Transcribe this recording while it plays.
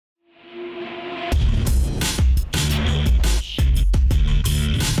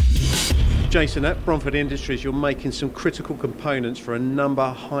Jason, at Bromford Industries, you're making some critical components for a number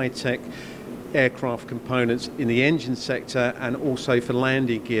of high-tech aircraft components in the engine sector and also for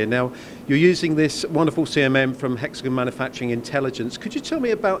landing gear. Now, you're using this wonderful CMM from Hexagon Manufacturing Intelligence. Could you tell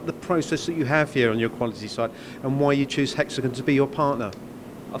me about the process that you have here on your quality side and why you choose Hexagon to be your partner?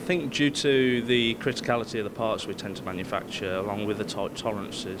 I think due to the criticality of the parts we tend to manufacture, along with the tight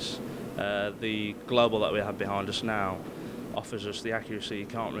tolerances, the global that we have behind us now offers us the accuracy you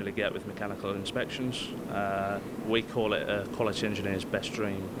can't really get with mechanical inspections. We call it a quality engineer's best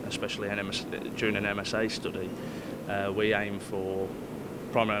dream, especially during an MSA study. We aim for,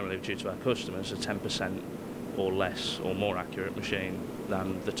 primarily due to our customers, a 10% or less or more accurate machine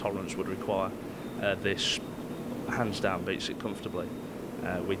than the tolerance would require. This hands down beats it comfortably.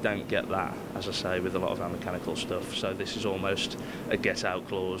 We don't get that, as I say, with a lot of our mechanical stuff, so this is almost a get out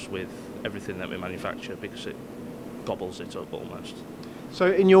clause with everything that we manufacture because it gobbles it up almost.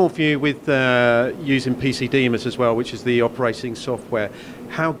 So in your view, with using PC DMIS as well, which is the operating software,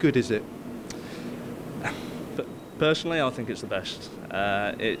 how good is it? Personally, I think it's the best.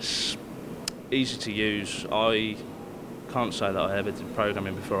 It's easy to use. I can't say that I ever did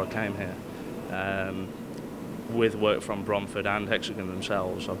programming before I came here. With work from Bromford and Hexagon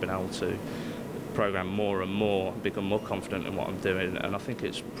themselves, I've been able to program more and more, become more confident in what I'm doing, and I think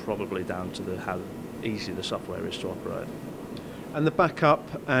it's probably down to how easy the software is to operate. And the backup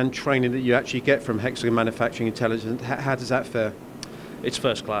and training that you actually get from Hexagon Manufacturing Intelligence, how does that fare? It's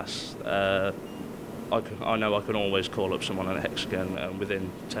first class. I know I can always call up someone at Hexagon, and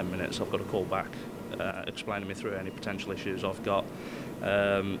within 10 minutes I've got a call back explaining me through any potential issues I've got.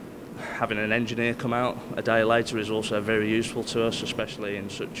 Having an engineer come out a day later is also very useful to us, especially in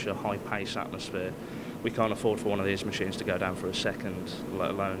such a high-paced atmosphere. We can't afford for one of these machines to go down for a second,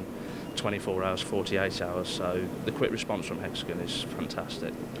 let alone 24 hours, 48 hours, so the quick response from Hexagon is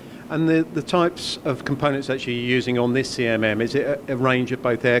fantastic. And the types of components that you're using on this CMM, is it a range of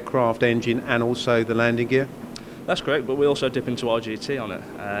both aircraft, engine and also the landing gear? That's correct, but we also dip into IGT on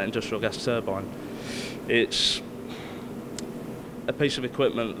it, industrial gas turbine. It's a piece of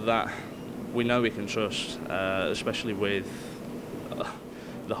equipment that we know we can trust, especially with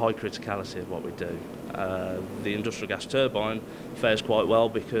the high criticality of what we do. The industrial gas turbine fares quite well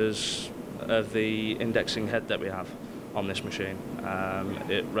because of the indexing head that we have on this machine.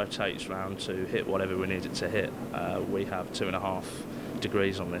 It rotates round to hit whatever we need it to hit. We have 2.5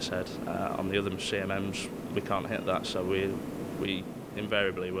 degrees on this head. On the other CMMs we can't hit that, so we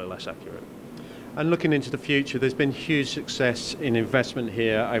invariably we're less accurate. And looking into the future, there's been huge success in investment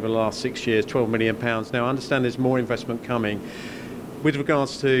here over the last 6 years, £12 million. Now I understand there's more investment coming. With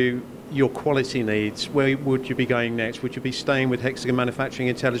regards to your quality needs, where would you be going next? Would you be staying with Hexagon Manufacturing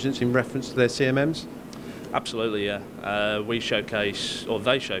Intelligence in reference to their CMMs? Absolutely, yeah. They showcase,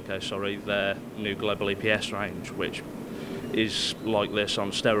 their new global EPS range, which is like this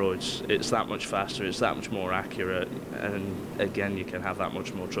on steroids. It's that much faster, it's that much more accurate, and again, you can have that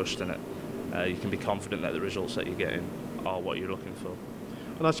much more trust in it. You can be confident that the results that you're getting are what you're looking for.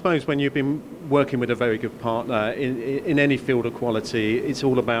 And I suppose when you've been working with a very good partner in any field of quality, it's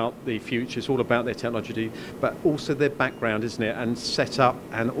all about the future, it's all about their technology, but also their background, isn't it? And setup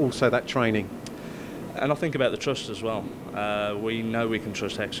and also that training. And I think about the trust as well. We know we can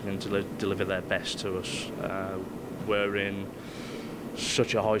trust Hexagon to deliver their best to us. We're in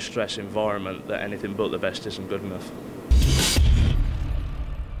such a high stress environment that anything but the best isn't good enough.